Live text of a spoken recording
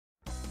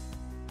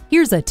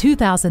Here's a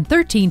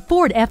 2013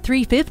 Ford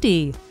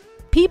F-350.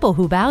 People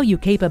who value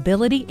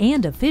capability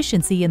and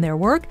efficiency in their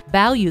work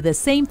value the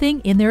same thing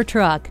in their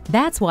truck.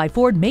 That's why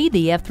Ford made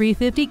the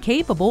F-350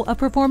 capable of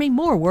performing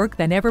more work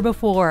than ever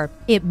before.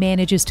 It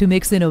manages to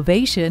mix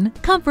innovation,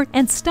 comfort,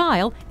 and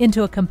style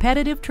into a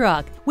competitive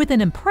truck with an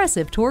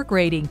impressive torque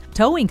rating,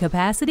 towing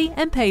capacity,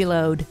 and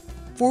payload.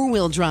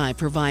 Four-wheel drive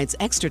provides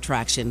extra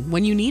traction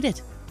when you need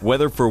it.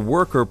 Whether for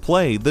work or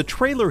play, the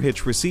trailer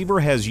hitch receiver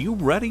has you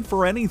ready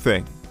for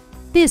anything.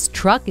 This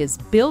truck is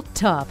built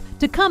tough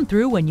to come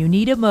through when you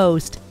need it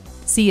most.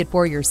 See it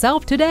for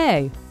yourself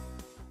today.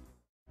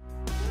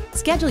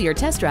 Schedule your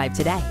test drive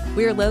today.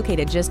 We're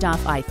located just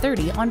off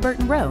I-30 on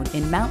Burton Road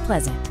in Mount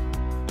Pleasant.